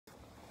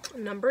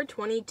Number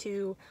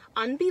 22.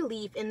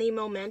 Unbelief in the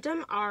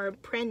momentum are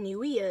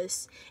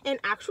prenuious. An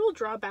actual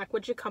drawback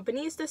which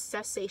accompanies the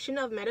cessation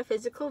of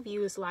metaphysical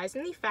views lies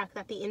in the fact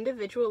that the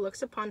individual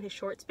looks upon his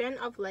short span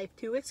of life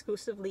too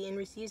exclusively and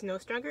receives no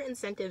stronger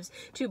incentives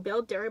to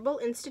build durable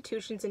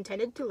institutions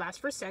intended to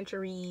last for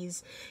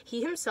centuries.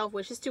 He himself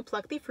wishes to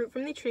pluck the fruit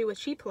from the tree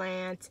which he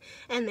plants,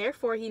 and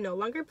therefore he no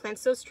longer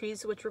plants those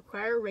trees which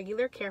require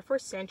regular care for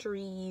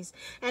centuries,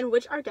 and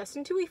which are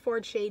destined to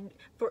afford shade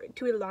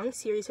to a long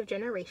series of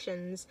generations.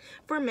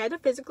 For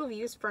metaphysical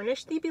views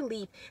furnish the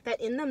belief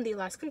that in them the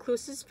last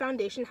conclusive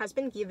foundation has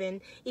been given,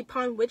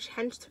 upon which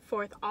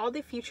henceforth all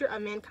the future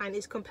of mankind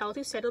is compelled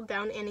to settle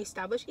down and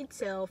establish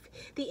itself.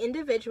 The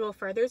individual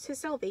furthers his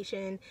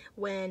salvation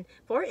when,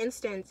 for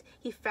instance,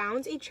 he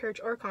founds a church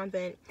or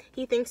convent.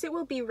 He thinks it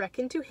will be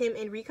reckoned to him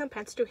and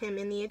recompensed to him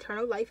in the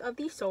eternal life of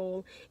the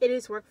soul. It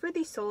is work for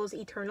the soul's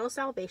eternal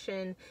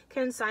salvation.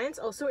 Can science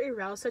also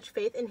arouse such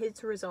faith in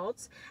its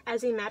results?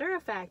 As a matter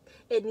of fact,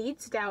 it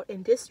needs doubt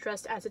and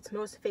distrust as its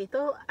most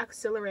faithful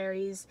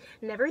auxiliaries.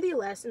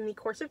 Nevertheless, in the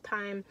course of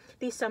time,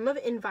 the sum of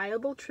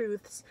inviolable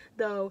truths,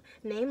 though,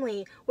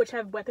 namely, which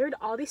have weathered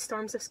all the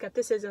storms of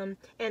skepticism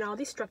and all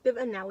destructive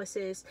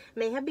analysis,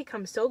 may have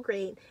become so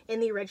great, in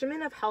the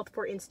regimen of health,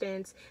 for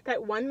instance,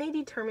 that one may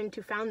determine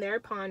to found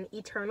thereupon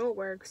eternal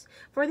works.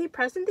 For the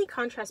present, the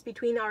contrast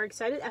between our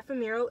excited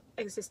ephemeral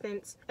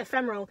existence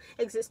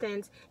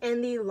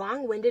and the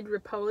long-winded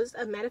repose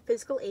of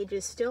metaphysical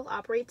ages still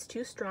operates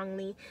too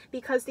strongly,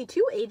 because the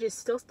two ages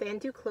still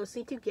stand too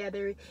closely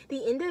together.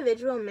 The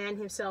individual man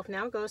himself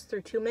now goes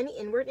through too many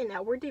inward and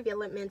outward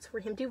developments for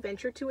him to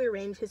venture to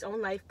arrange his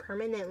own life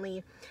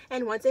permanently,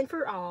 and once and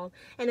for all.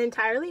 An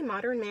entirely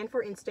modern man,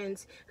 for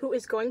instance, who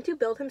is going to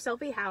build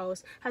himself a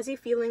house, has a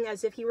feeling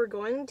as if he were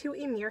going to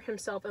immure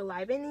himself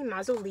alive in a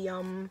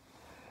mausoleum.